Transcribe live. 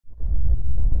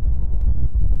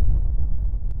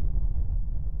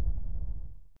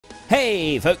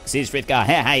Hey folks, it's Frithgar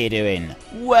here, how you doing?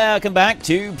 Welcome back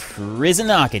to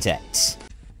Prison Architect.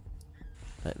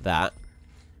 Like that.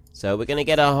 So we're going to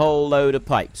get a whole load of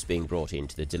pipes being brought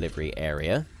into the delivery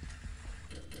area.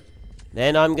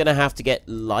 Then I'm going to have to get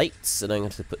lights, and I'm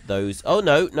going to put those... Oh,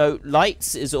 no,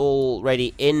 lights is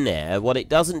already in there. What it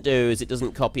doesn't do is it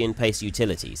doesn't copy and paste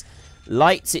utilities.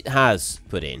 Lights it has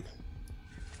put in.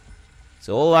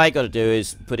 So all I got to do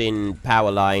is put in power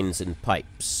lines and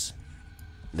pipes.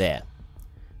 There.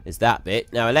 There's that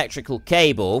bit. Now, electrical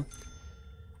cable.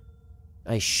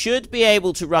 I should be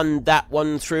able to run that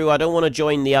one through. I don't want to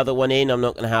join the other one in. I'm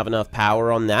not going to have enough power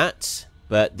on that.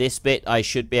 But this bit I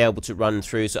should be able to run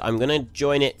through. So I'm going to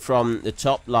join it from the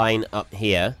top line up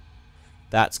here.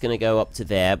 That's going to go up to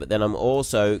there. But then I'm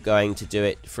also going to do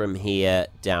it from here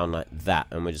down like that.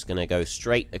 And we're just going to go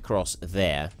straight across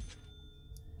there.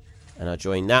 And I'll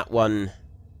join that one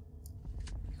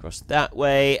across that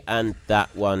way, and that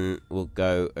one will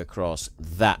go across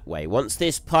that way. Once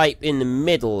this pipe in the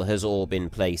middle has all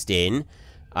been placed in,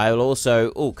 I will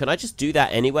also... Oh, can I just do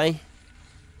that anyway?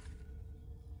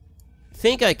 I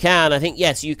think I can. I think,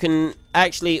 yes, you can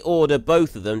actually order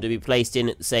both of them to be placed in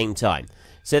at the same time.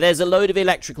 So there's a load of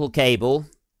electrical cable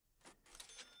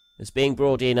that's being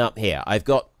brought in up here. I've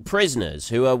got prisoners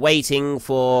who are waiting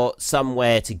for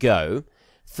somewhere to go.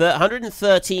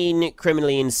 113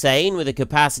 criminally insane with a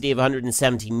capacity of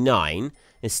 179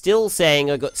 is still saying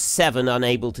I've got 7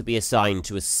 unable to be assigned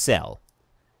to a cell.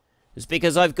 It's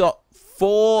because I've got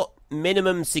 4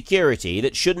 minimum security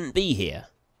that shouldn't be here.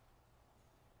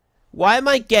 Why am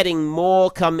I getting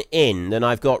more come in than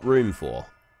I've got room for?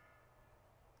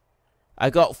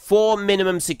 I've got 4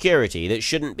 minimum security that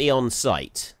shouldn't be on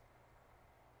site.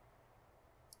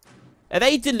 Are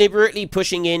they deliberately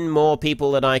pushing in more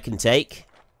people than I can take?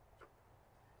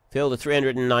 Fill to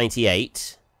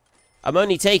 398. I'm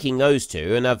only taking those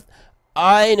 2, and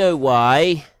I know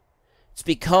why. It's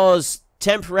because,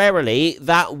 temporarily,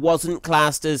 that wasn't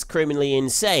classed as criminally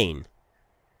insane.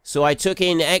 So I took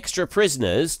in extra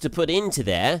prisoners to put into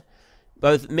there,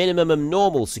 both minimum and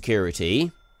normal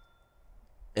security,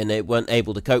 and they weren't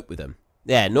able to cope with them.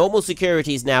 There, normal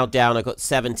security is now down. I've got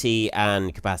 70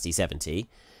 and capacity 70.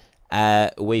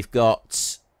 We've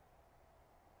got...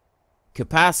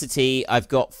 capacity, I've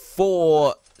got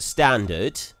 4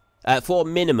 standard, 4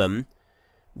 minimum,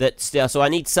 so I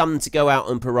need some to go out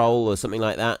on parole or something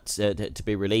like that to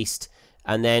be released.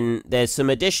 And then there's some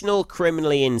additional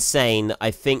criminally insane that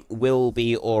I think will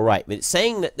be alright. But it's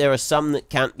saying that there are some that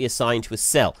can't be assigned to a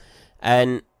cell.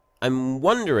 And I'm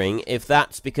wondering if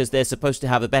that's because they're supposed to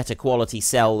have a better quality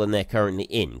cell than they're currently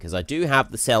in. Because I do have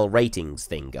the cell ratings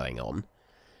thing going on.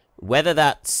 Whether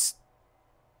that's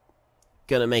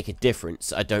gonna make a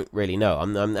difference, I don't really know.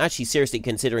 I'm actually seriously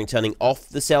considering turning off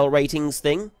the cell ratings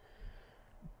thing,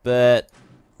 but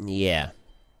yeah,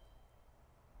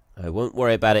 I won't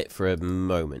worry about it for a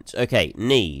moment. Okay,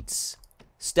 needs,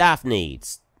 staff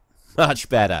needs, much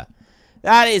better.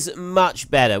 That is much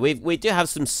better. We do have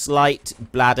some slight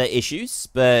bladder issues,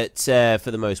 but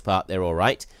for the most part they're all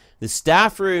right. The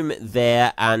staff room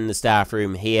there and the staff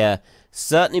room here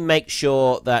certainly make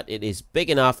sure that it is big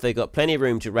enough, they've got plenty of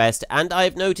room to rest, and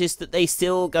I've noticed that they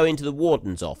still go into the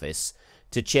warden's office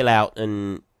to chill out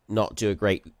and not do a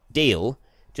great deal,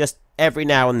 just every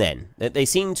now and then. They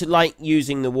seem to like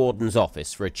using the warden's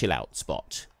office for a chill-out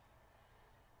spot.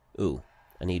 Ooh,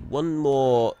 I need one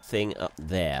more thing up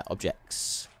there.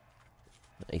 Objects.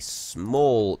 A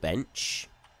small bench.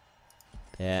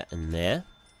 There and there.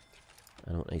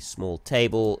 I want a small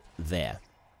table there.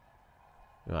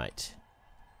 Right.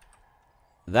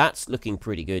 That's looking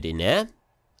pretty good in there.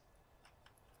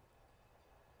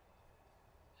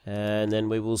 And then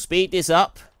we will speed this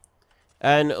up.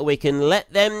 And we can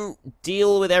let them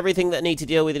deal with everything that need to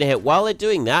deal with in here. While they're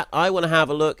doing that, I want to have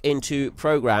a look into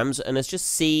programs. And let's just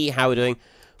see how we're doing.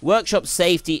 Workshop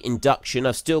safety induction.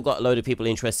 I've still got a load of people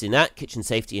interested in that. Kitchen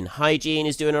safety and hygiene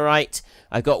is doing alright.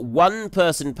 I've got 1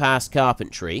 person past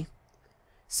carpentry.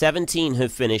 17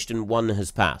 have finished and 1 has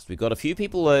passed. We've got a few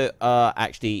people who are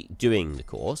actually doing the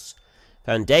course.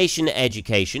 Foundation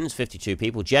education is 52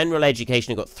 people. General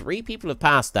education, I've got 3 people have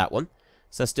passed that one.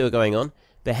 So that's still going on.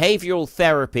 Behavioral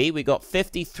therapy, we got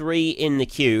 53 in the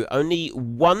queue. Only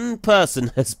 1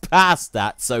 person has passed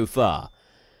that so far.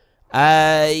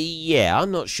 Yeah,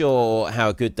 I'm not sure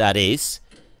how good that is.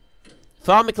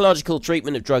 Pharmacological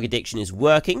treatment of drug addiction is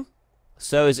working.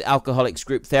 So is alcoholics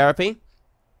group therapy.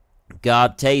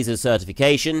 Guard taser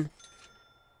certification.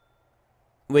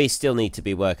 We still need to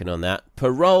be working on that.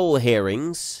 Parole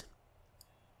hearings.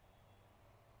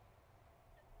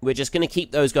 we're just going to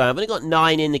keep those going. I've only got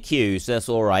 9 in the queue, so that's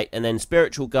all right. And then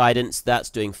spiritual guidance,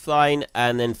 that's doing fine.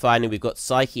 And then finally, we've got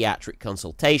psychiatric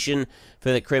consultation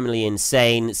for the criminally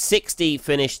insane. 60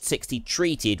 finished, 60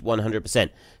 treated, 100%.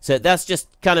 So that's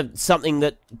just kind of something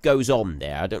that goes on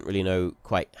there. I don't really know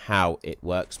quite how it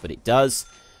works, but it does.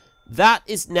 That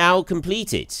is now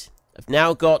completed. I've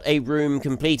now got a room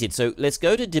completed. So let's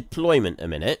go to deployment a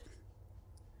minute.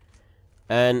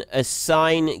 And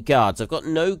assign guards. I've got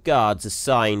no guards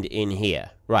assigned in here.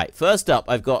 Right, first up,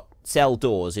 I've got cell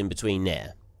doors in between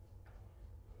there.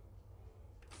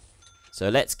 So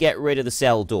let's get rid of the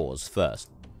cell doors first.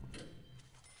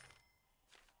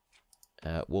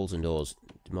 Walls and doors.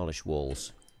 Demolish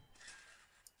walls.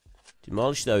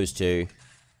 Demolish those two.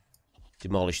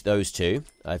 Demolish those two.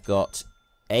 I've got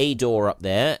a door up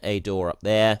there,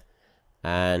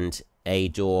 and a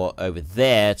door over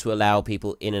there to allow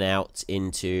people in and out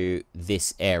into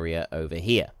this area over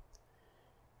here.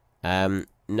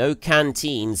 No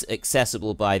canteens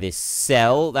accessible by this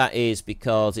cell. That is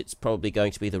because it's probably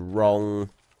going to be the wrong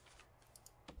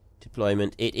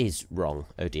deployment. It is wrong.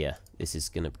 Oh dear. This is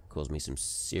going to cause me some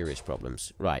serious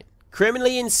problems. Right.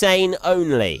 Criminally insane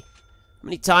only. How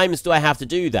many times do I have to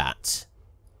do that?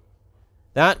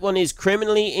 That one is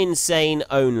criminally insane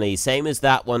only. Same as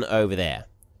that one over there.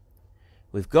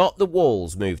 We've got the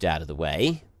walls moved out of the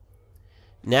way.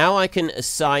 Now I can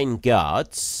assign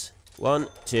guards. 1,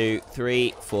 2,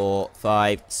 3, 4,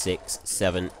 5, 6,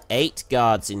 7, 8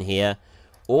 guards in here.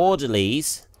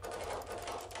 Orderlies.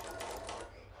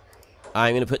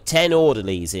 I'm going to put 10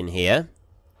 orderlies in here.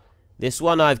 This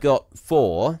one I've got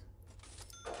 4.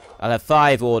 I'll have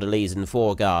 5 orderlies and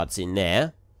 4 guards in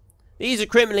there. These are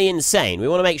criminally insane. We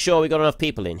want to make sure we've got enough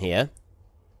people in here.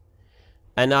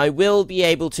 And I will be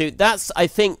able to... That's, I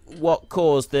think, what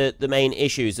caused the main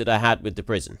issues that I had with the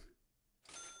prison.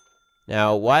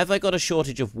 Now, why have I got a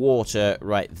shortage of water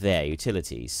right there?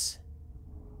 Utilities.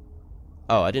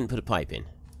 Oh, I didn't put a pipe in.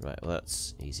 Right, well,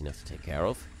 that's easy enough to take care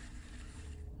of.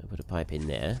 I'll put a pipe in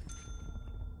there.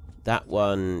 That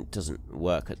one doesn't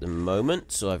work at the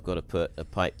moment, so I've got to put a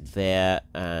pipe there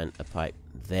and a pipe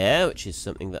there, which is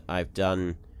something that I've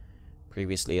done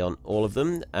previously on all of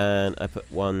them, and I put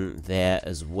one there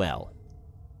as well.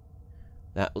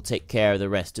 That will take care of the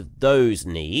rest of those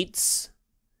needs.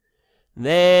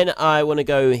 Then I want to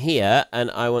go here,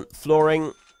 and I want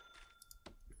flooring,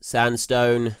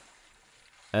 sandstone,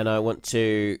 and I want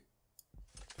to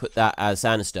put that as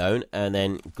sandstone, and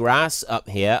then grass up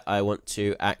here. I want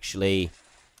to actually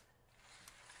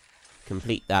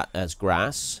complete that as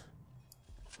grass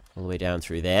all the way down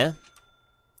through there.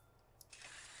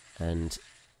 And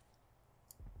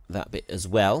that bit as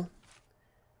well.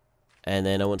 And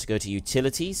then I want to go to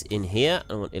utilities in here.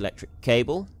 I want electric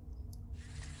cable.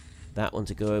 That one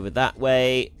to go over that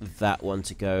way. That one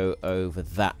to go over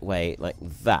that way, like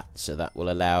that. So that will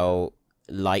allow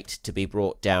light to be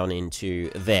brought down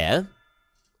into there.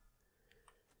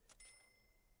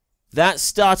 That's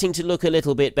starting to look a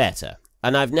little bit better.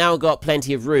 And I've now got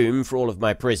plenty of room for all of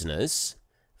my prisoners.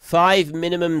 5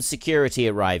 minimum security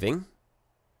arriving.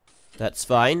 That's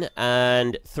fine.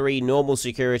 And 3 normal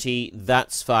security.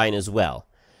 That's fine as well.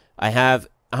 I have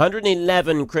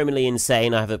 111 criminally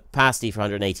insane. I have a capacity for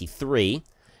 183.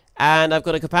 And I've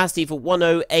got a capacity for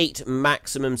 108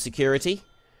 maximum security.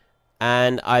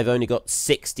 And I've only got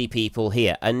 60 people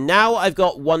here. And now I've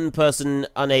got 1 person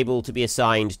unable to be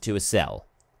assigned to a cell.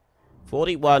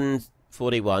 41,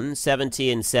 41, 70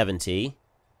 and 70.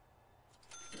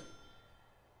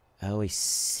 Oh, I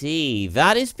see.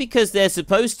 That is because they're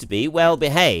supposed to be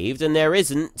well-behaved, and there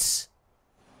isn't.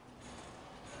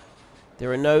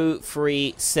 There are no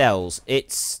free cells.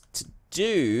 It's to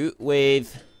do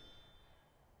with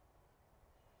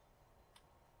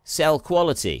cell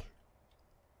quality.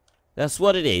 That's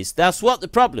what it is. That's what the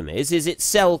problem is it's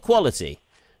cell quality.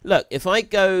 Look, if I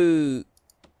go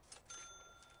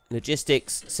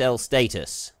logistics, cell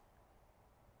status,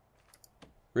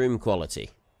 room quality.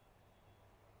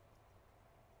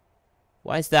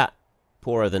 Why is that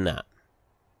poorer than that?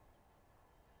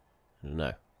 I don't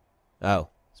know. Oh,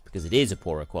 it's because it is a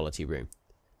poorer quality room.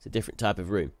 It's a different type of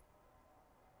room.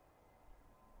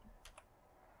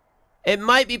 It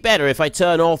might be better if I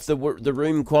turn off the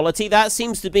room quality. That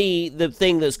seems to be the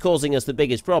thing that's causing us the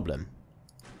biggest problem.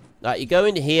 You go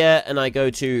into here, and I go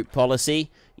to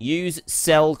policy. Use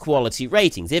cell quality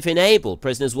ratings. If enabled,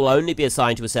 prisoners will only be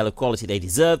assigned to a cell of quality they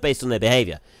deserve based on their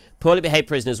behavior. Poorly behaved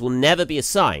prisoners will never be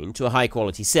assigned to a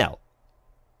high-quality cell.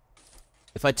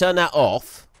 If I turn that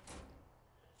off,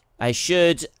 I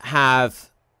should have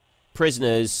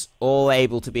prisoners all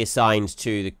able to be assigned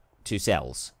to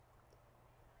cells.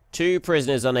 2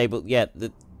 prisoners unable... Yeah,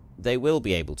 they will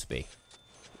be able to be.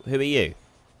 Who are you?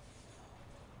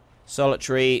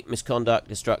 Solitary, misconduct,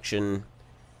 destruction.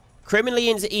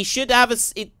 Criminally, he should have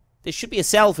there should be a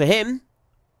cell for him.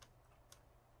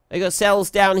 I got cells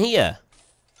down here.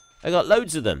 I got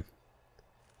loads of them.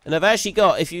 And I've actually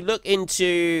got, if you look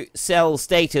into cell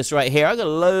status right here, I got a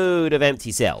load of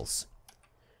empty cells.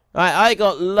 Right, I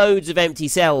got loads of empty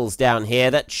cells down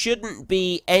here. That shouldn't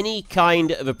be any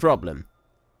kind of a problem.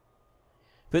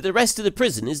 But the rest of the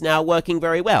prison is now working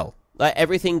very well. Like,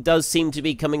 everything does seem to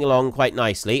be coming along quite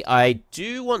nicely. I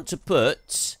do want to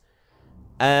put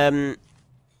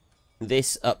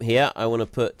this up here. I want to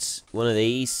put one of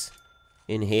these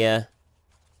in here.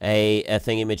 A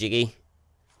thingy-majiggy.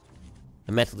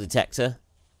 A metal detector.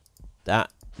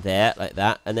 That there, like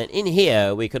that. And then in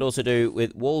here, we could also do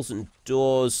with walls and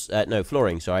doors. No,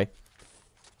 flooring, sorry.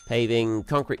 Paving,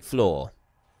 concrete floor.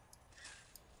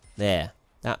 There.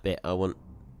 That bit I want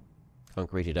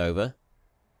concreted over.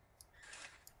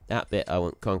 That bit I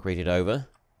want concreted over.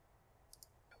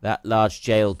 That large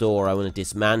jail door I want to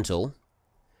dismantle.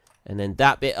 And then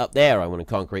that bit up there I want to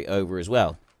concrete over as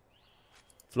well.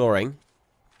 Flooring.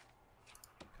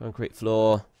 Concrete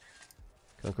floor.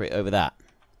 Concrete over that.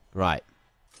 Right.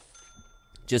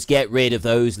 Just get rid of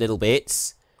those little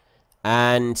bits.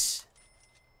 And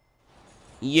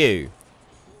you.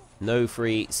 No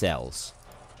free cells.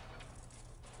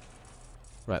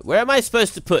 Right, where am I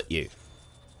supposed to put you?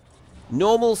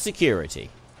 Normal security.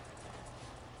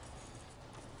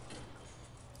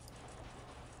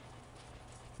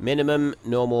 Minimum,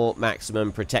 normal,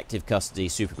 maximum, protective custody,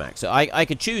 supermax. So I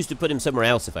could choose to put him somewhere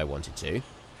else if I wanted to.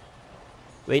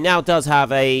 But he now does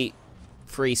have a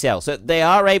free cell. So they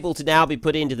are able to now be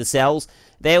put into the cells.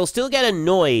 They'll still get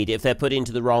annoyed if they're put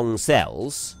into the wrong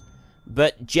cells.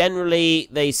 But generally,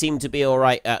 they seem to be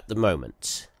alright at the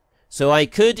moment. So I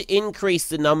could increase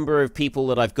the number of people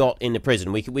that I've got in the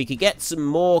prison. We could get some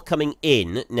more coming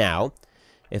in now.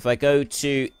 If I go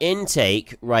to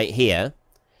intake right here.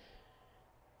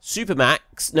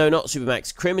 Supermax. No, not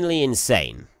Supermax. Criminally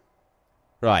insane.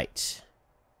 Right.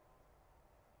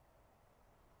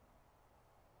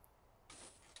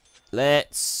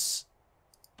 Let's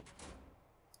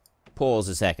pause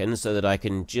a second so that I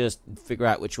can just figure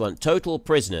out which one. Total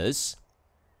prisoners.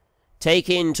 Take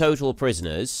in total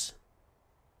prisoners.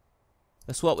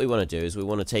 That's what we want to do, is we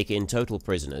want to take in total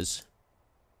prisoners.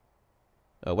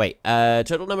 Oh, wait.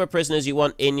 Total number of prisoners you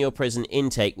want in your prison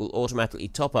intake will automatically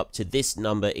top up to this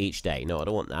number each day. No, I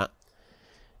don't want that.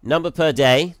 Number per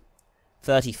day,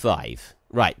 35.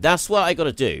 Right, that's what I got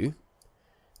to do.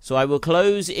 So I will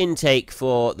close intake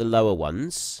for the lower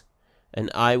ones. And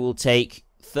I will take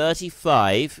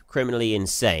 35 criminally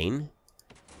insane.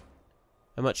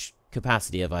 How much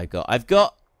capacity have I got? I've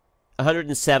got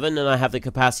 107 and I have the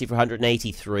capacity for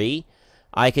 183.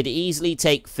 I could easily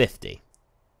take 50.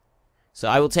 So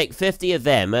I will take 50 of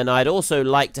them, and I'd also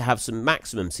like to have some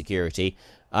maximum security.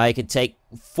 I could take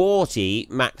 40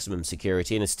 maximum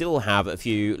security and I still have a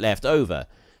few left over.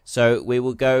 So we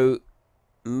will go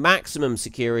maximum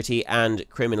security and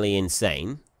criminally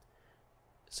insane.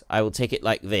 So I will take it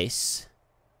like this.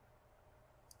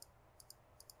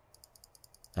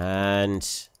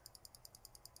 And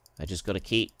I just got to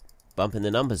keep bumping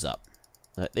the numbers up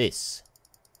like this.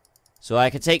 So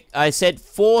I could take, I said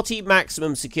 40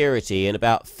 maximum security and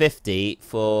about 50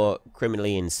 for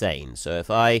criminally insane. So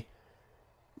if I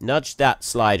nudge that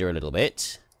slider a little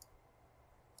bit.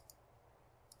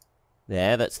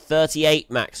 There, that's 38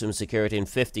 maximum security and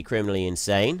 50 criminally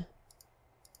insane.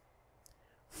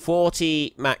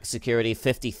 40 max security,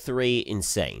 53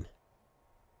 insane.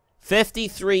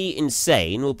 53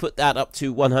 insane, we'll put that up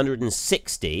to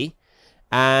 160.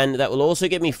 And that will also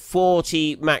give me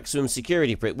 40 maximum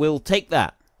security. We'll take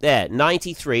that. There,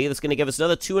 93. That's going to give us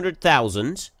another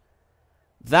 200,000.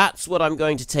 That's what I'm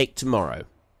going to take tomorrow.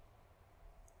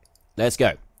 Let's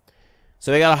go.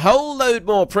 So we got a whole load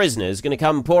more prisoners going to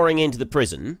come pouring into the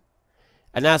prison.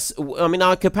 And that's, I mean,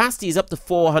 our capacity is up to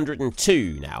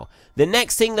 402 now. The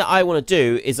next thing that I want to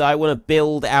do is I want to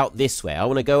build out this way. I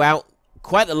want to go out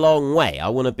quite a long way. I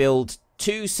want to build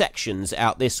 2 sections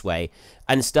out this way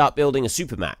and start building a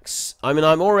supermax. I mean,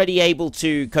 I'm already able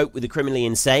to cope with the criminally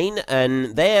insane,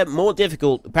 and they're more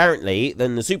difficult, apparently,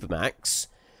 than the supermax.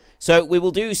 So we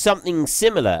will do something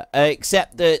similar,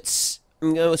 except that,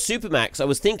 you know, a supermax, I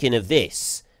was thinking of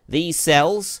this. These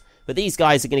cells, but these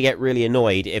guys are going to get really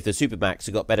annoyed if the supermax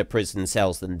have got better prison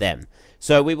cells than them.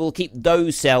 So we will keep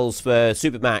those cells for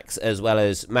supermax as well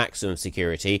as maximum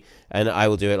security, and I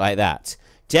will do it like that.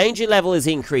 Danger level is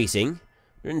increasing.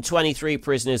 123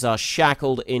 prisoners are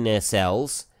shackled in their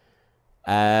cells.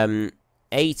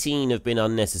 18 have been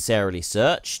unnecessarily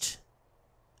searched.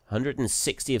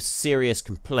 160 of serious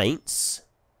complaints.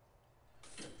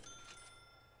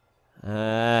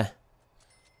 Not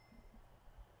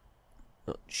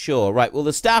sure. Right, well,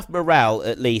 the staff morale,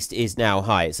 at least, is now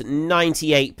high. It's at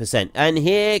 98%. And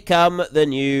here come the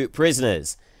new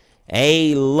prisoners.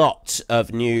 A lot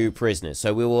of new prisoners.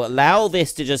 So we will allow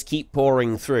this to just keep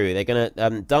pouring through. They're going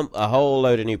to dump a whole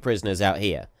load of new prisoners out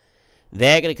here.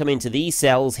 They're going to come into these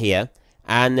cells here.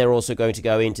 And they're also going to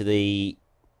go into the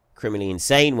criminally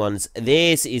insane ones.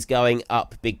 This is going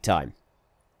up big time.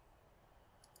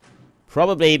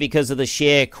 Probably because of the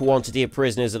sheer quantity of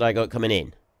prisoners that I got coming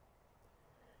in.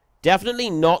 Definitely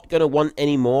not going to want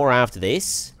any more after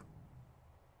this.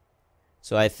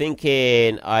 So I'm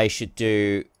thinking I should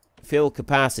do fill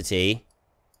capacity.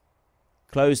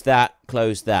 Close that,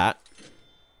 close that.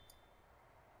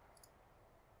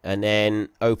 And then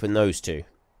open those two.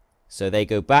 So they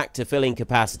go back to filling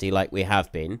capacity like we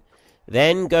have been.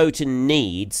 Then go to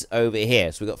needs over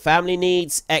here. So we've got family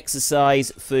needs,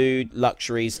 exercise, food,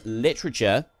 luxuries,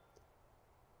 literature.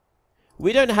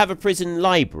 We don't have a prison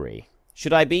library.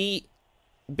 Should I be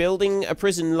building a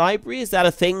prison library? Is that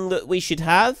a thing that we should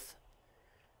have?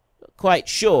 Not quite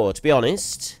sure, to be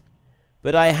honest.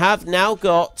 But I have now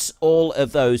got all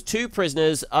of those. 2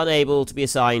 prisoners unable to be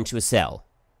assigned to a cell.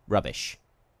 Rubbish.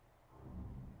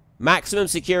 Maximum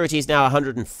security is now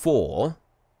 104.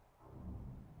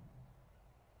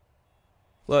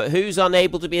 Well, who's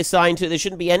unable to be assigned to... There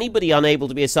shouldn't be anybody unable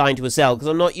to be assigned to a cell because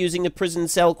I'm not using the prison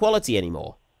cell quality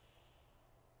anymore.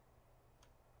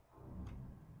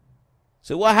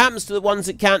 So what happens to the ones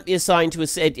that can't be assigned to a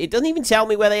cell? It doesn't even tell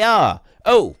me where they are.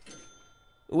 Oh,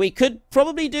 we could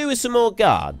probably do with some more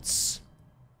guards.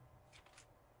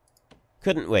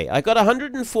 Couldn't we? I got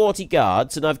 140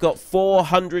 guards and I've got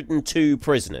 402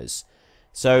 prisoners.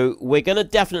 So we're going to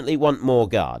definitely want more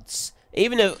guards.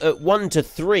 Even at 1 to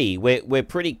 3, we're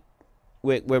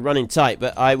running tight.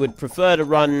 But I would prefer to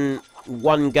run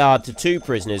 1 guard to 2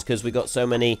 prisoners because we got so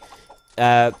many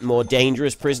more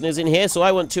dangerous prisoners in here. So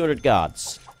I want 200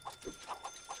 guards.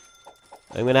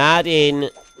 I'm going to add in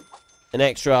an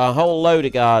extra a whole load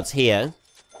of guards here.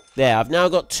 There, I've now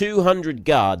got 200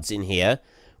 guards in here.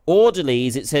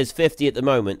 Orderlies, it says 50 at the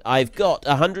moment. I've got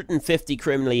 150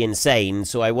 criminally insane,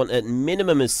 so I want a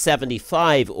minimum of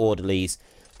 75 orderlies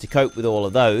to cope with all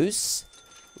of those.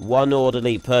 1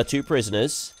 orderly per 2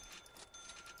 prisoners.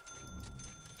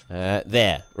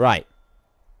 There, right.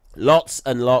 Lots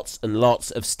and lots and lots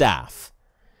of staff.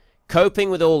 Coping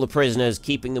with all the prisoners,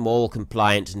 keeping them all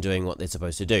compliant and doing what they're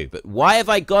supposed to do. But why have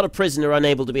I got a prisoner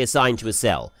unable to be assigned to a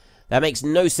cell? That makes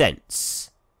no sense.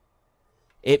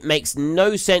 It makes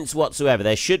no sense whatsoever.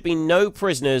 There should be no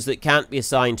prisoners that can't be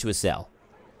assigned to a cell.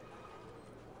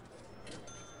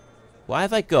 Why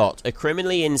have I got a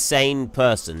criminally insane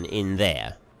person in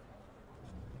there?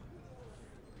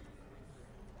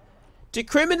 Do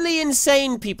criminally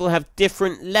insane people have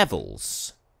different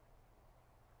levels?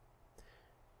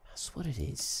 That's what it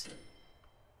is.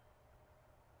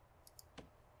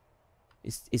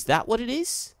 Is that what it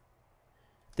is?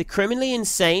 The criminally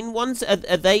insane ones, are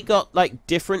they got, like,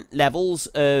 different levels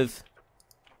of...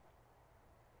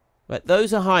 Right,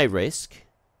 those are high risk.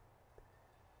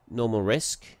 Normal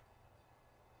risk.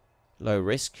 Low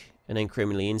risk. And then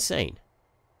criminally insane.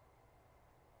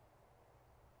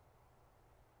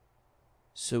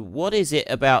 So what is it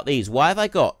about these? Why have I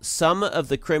got some of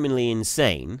the criminally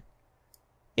insane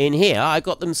in here? I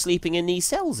got them sleeping in these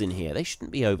cells in here. They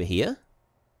shouldn't be over here.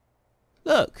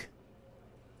 Look.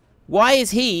 Why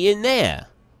is he in there?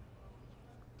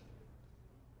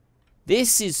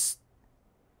 This is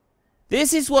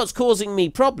what's causing me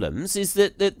problems, is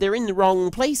that they're in the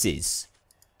wrong places.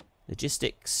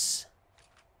 Logistics.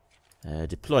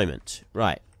 Deployment.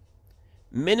 Right.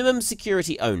 Minimum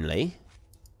security only.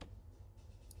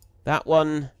 That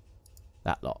one.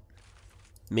 That lot.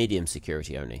 Medium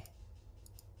security only.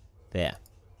 There.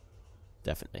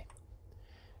 Definitely.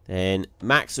 Then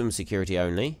maximum security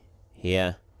only.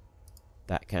 Here.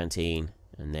 That canteen,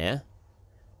 and there.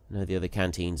 No, the other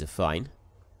canteens are fine.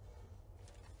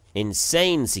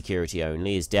 Insane security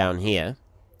only is down here.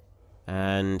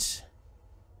 And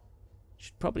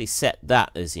should probably set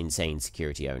that as insane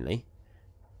security only.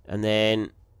 And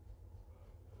then...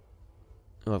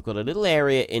 Oh, I've got a little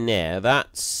area in there.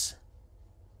 That's...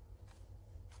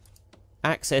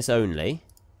 access only.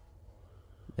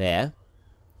 There.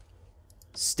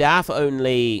 Staff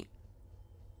only...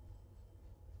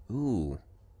 Ooh.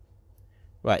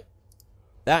 Right.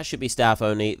 That should be staff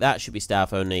only. That should be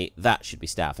staff only. That should be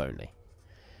staff only.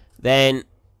 Then,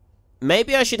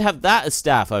 maybe I should have that as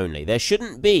staff only. There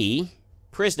shouldn't be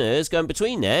prisoners going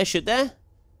between there, should there?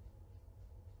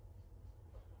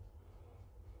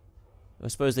 I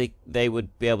suppose they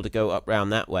would be able to go up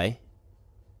round that way.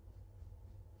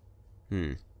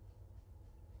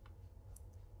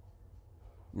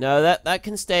 No, that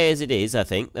can stay as it is, I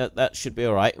think. That should be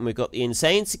alright. And we've got the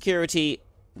insane security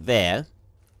there.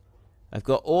 I've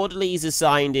got orderlies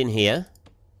assigned in here.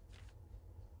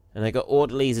 And I got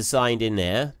orderlies assigned in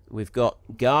there. We've got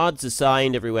guards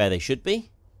assigned everywhere they should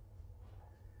be.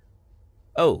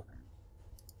 Oh.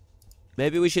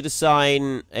 Maybe we should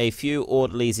assign a few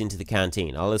orderlies into the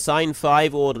canteen. I'll assign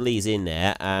 5 orderlies in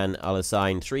there, and I'll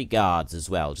assign 3 guards as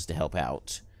well, just to help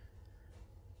out.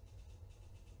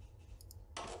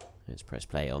 Let's press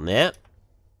play on there.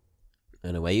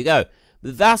 And away you go.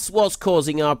 But that's what's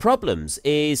causing our problems,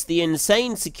 is the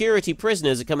insane security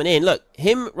prisoners are coming in. Look,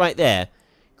 him right there.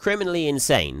 Criminally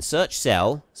insane. Search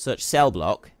cell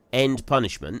block, end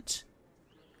punishment.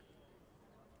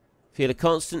 Feel a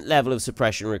constant level of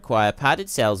suppression, require padded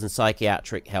cells and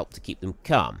psychiatric help to keep them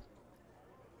calm.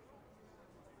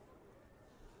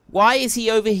 Why is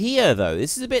he over here, though?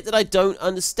 This is a bit that I don't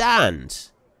understand.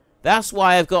 That's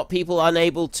why I've got people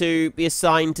unable to be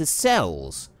assigned to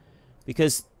cells.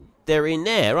 Because they're in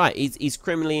there. Right, he's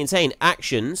criminally insane.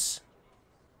 Actions.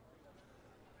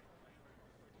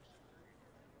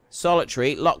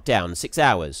 Solitary, lockdown, 6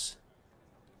 hours.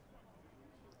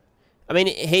 I mean,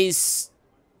 his...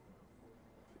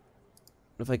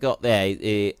 What have I got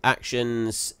there?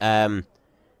 Actions,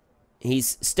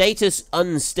 his status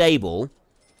unstable.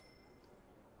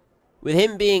 With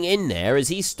him being in there, is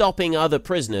he stopping other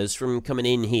prisoners from coming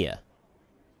in here?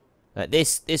 Like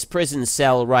this prison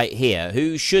cell right here,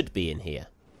 who should be in here?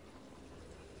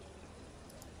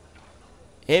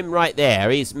 Him right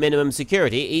there, he's minimum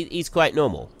security, he's quite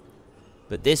normal.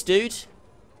 But this dude?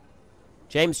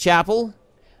 James Chappell?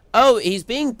 Oh, he's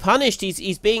being punished,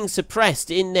 he's being suppressed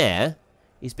in there.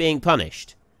 He's being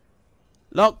punished.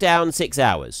 Lockdown, 6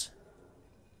 hours.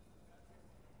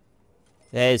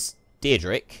 There's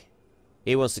Deirdrick.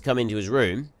 He wants to come into his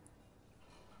room.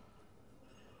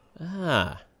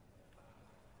 Ah.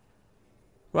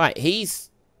 Right,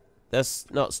 that's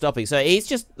not stopping. So he's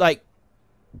just, like,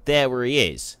 there where he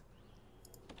is.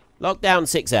 Lockdown,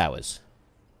 6 hours.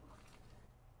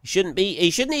 He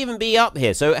shouldn't even be up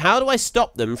here. So how do I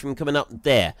stop them from coming up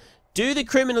there? Do the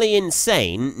criminally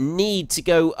insane need to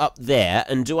go up there?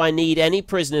 And do I need any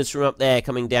prisoners from up there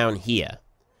coming down here?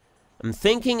 I'm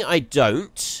thinking I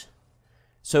don't.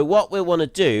 So what we want to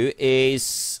do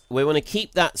is we want to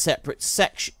keep that separate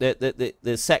section,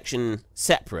 the section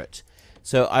separate.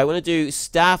 So I want to do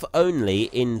staff only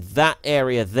in that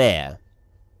area there.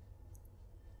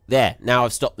 There. Now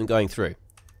I've stopped them going through.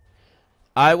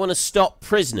 I want to stop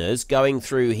prisoners going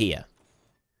through here.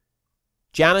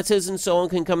 Janitors and so on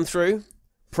can come through.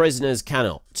 Prisoners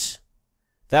cannot.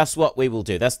 That's what we will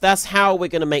do. That's how we're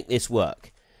going to make this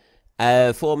work.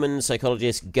 Foreman,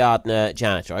 psychologist, gardener,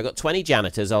 janitor. I got 20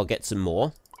 janitors. I'll get some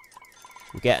more.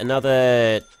 We'll get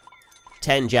another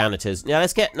 10 janitors. Now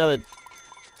let's get another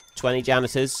 20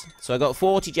 janitors. So I got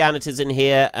 40 janitors in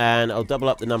here, and I'll double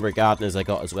up the number of gardeners I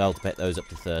got as well to put those up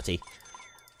to 30.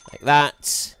 Like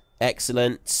that.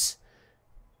 Excellent.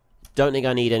 Don't think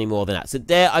I need any more than that. So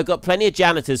there, I've got plenty of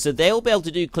janitors, so they'll be able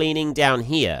to do cleaning down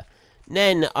here.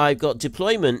 Then I've got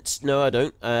deployment. No, I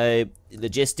don't.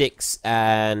 Logistics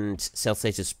and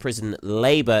self-status prison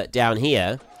labor down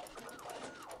here.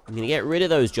 I'm going to get rid of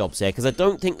those jobs there, because I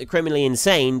don't think the criminally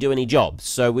insane do any jobs.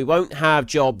 So we won't have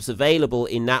jobs available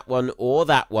in that one or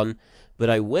that one. But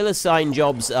I will assign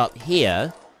jobs up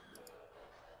here.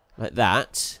 Like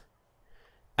that.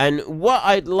 And what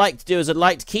I'd like to do is I'd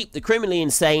like to keep the criminally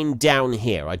insane down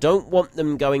here. I don't want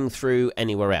them going through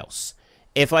anywhere else.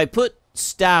 If I put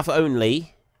staff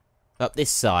only up this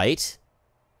side,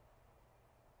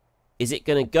 is it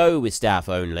going to go with staff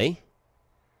only?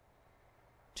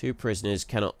 2 prisoners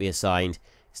cannot be assigned.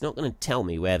 It's not going to tell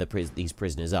me where these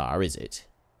prisoners are, is it?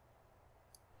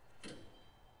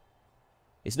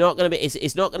 It's not going to be.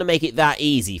 It's not going to make it that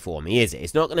easy for me, is it?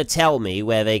 It's not going to tell me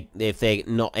where if they're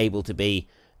not able to be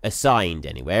assigned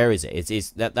anywhere, is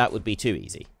it? That would be too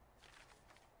easy.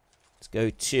 Let's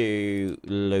go to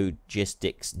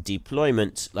logistics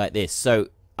deployment like this. So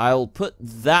I'll put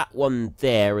that one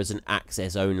there as an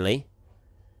access only.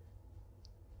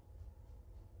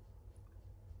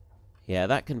 Yeah,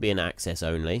 that can be an access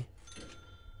only.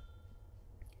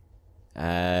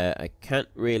 I can't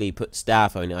really put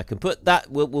staff only. I can put that.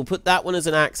 We'll put that one as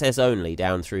an access only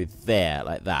down through there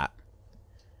like that.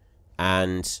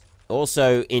 And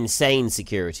also insane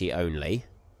security only.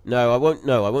 No, I won't.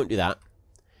 No, I won't do that.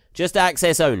 Just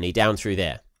access only down through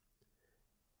there.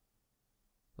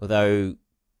 Although,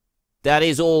 that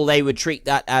is all they would treat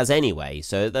that as anyway.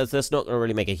 So that's not going to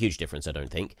really make a huge difference, I don't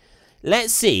think.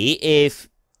 Let's see if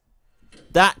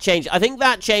that change... I think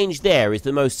that change there is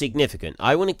the most significant.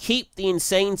 I want to keep the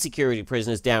insane security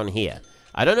prisoners down here.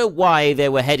 I don't know why they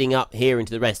were heading up here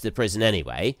into the rest of the prison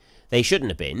anyway. They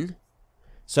shouldn't have been.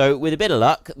 So, with a bit of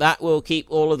luck, that will keep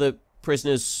all of the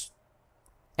prisoners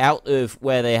out of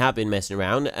where they have been messing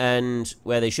around and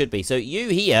where they should be. So, you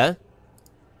here...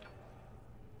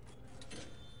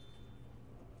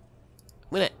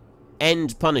 I'm going to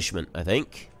end punishment, I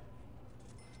think.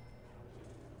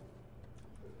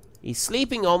 He's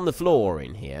sleeping on the floor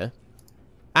in here.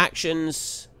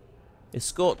 Actions.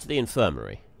 Escort to the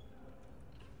infirmary.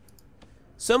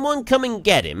 Someone come and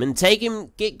get him and take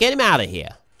him... Get him out of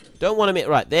here. Don't want him...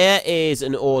 Right, there is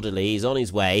an orderly. He's on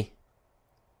his way.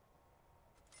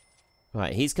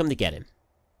 Right, he's come to get him.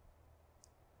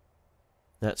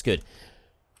 That's good.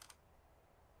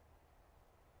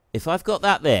 If I've got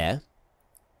that there...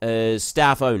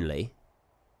 staff only.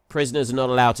 Prisoners are not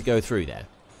allowed to go through there.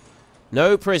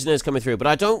 No prisoners coming through. But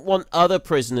I don't want other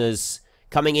prisoners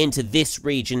coming into this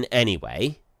region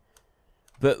anyway.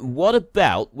 But what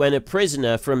about when a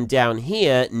prisoner from down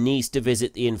here needs to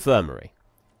visit the infirmary?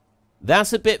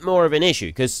 That's a bit more of an issue,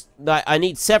 because I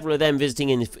need several of them visiting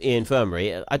in the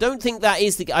infirmary. I don't think that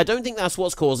is the... I don't think that's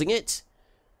what's causing it.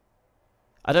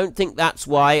 I don't think that's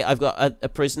why I've got a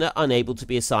prisoner unable to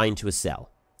be assigned to a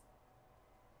cell.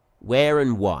 Where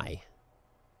and why?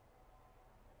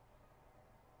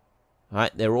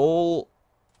 Alright, they're all...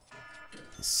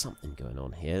 There's something going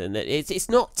on here, and it's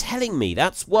not telling me,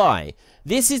 that's why.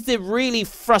 This is the really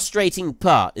frustrating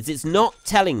part, is it's not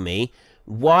telling me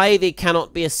why they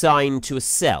cannot be assigned to a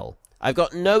cell. I've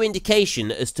got no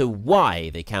indication as to why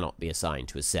they cannot be assigned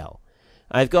to a cell.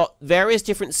 I've got various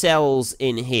different cells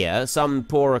in here, some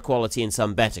poorer quality and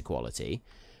some better quality.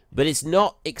 But it's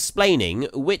not explaining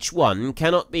which one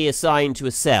cannot be assigned to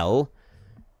a cell,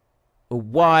 or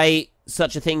why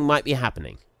such a thing might be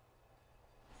happening.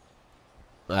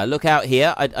 Look out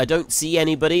here. I don't see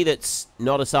anybody that's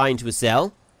not assigned to a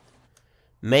cell.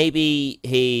 Maybe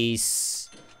he's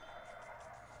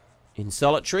in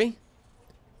solitary.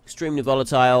 Extremely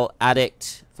volatile,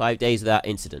 addict, 5 days without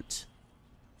incident.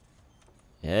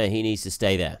 Yeah, he needs to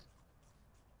stay there.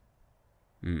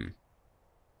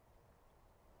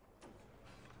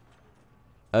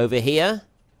 Over here,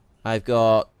 I've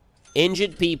got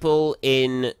injured people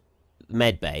in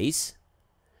med bays.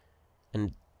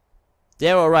 And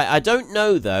they're alright. I don't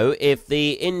know, though, if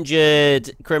the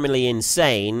injured criminally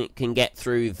insane can get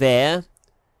through there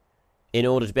in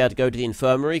order to be able to go to the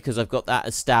infirmary, because I've got that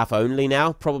as staff only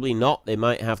now. Probably not. They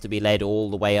might have to be led all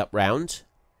the way up round.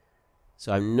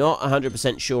 So I'm not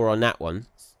 100% sure on that one.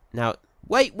 Now,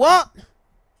 wait, what?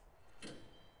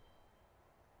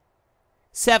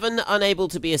 7 unable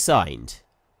to be assigned.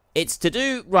 It's to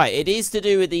do... Right, it is to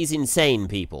do with these insane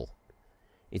people.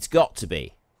 It's got to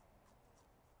be.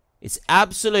 It's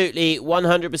absolutely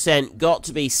 100% got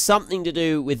to be something to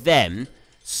do with them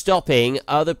stopping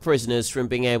other prisoners from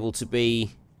being able to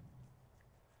be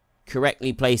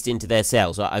correctly placed into their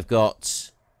cells. I've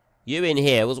got you in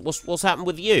here. What's happened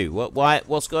with you?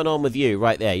 What's going on with you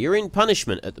right there? You're in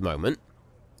punishment at the moment.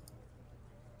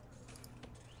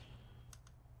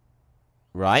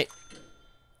 Right.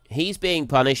 He's being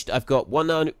punished. I've got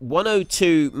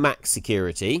 102 max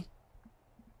security.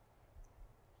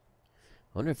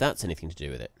 I wonder if that's anything to do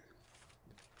with it.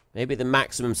 Maybe the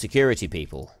maximum security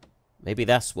people. Maybe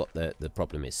that's what the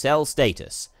problem is. Cell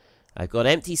status. I've got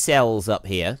empty cells up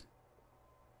here.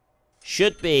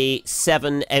 Should be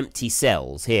 7 empty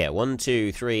cells here. 1,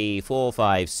 2, 3, 4,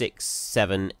 5, 6,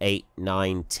 7, 8,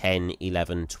 9, 10,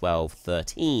 11, 12,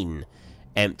 13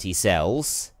 empty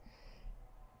cells.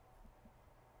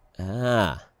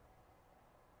 Ah.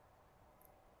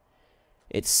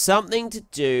 It's something to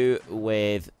do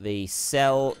with the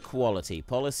cell quality.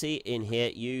 Policy in here,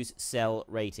 use cell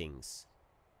ratings.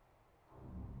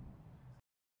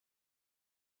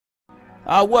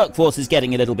 Our workforce is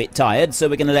getting a little bit tired, so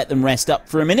we're going to let them rest up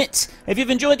for a minute. If you've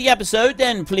enjoyed the episode,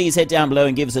 then please head down below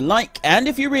and give us a like. And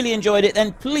if you really enjoyed it,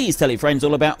 then please tell your friends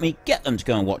all about me. Get them to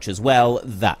go and watch as well.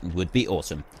 That would be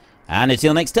awesome. And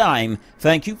until next time,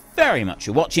 thank you very much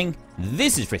for watching.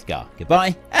 This is Frithgar.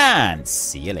 Goodbye, and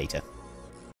see you later.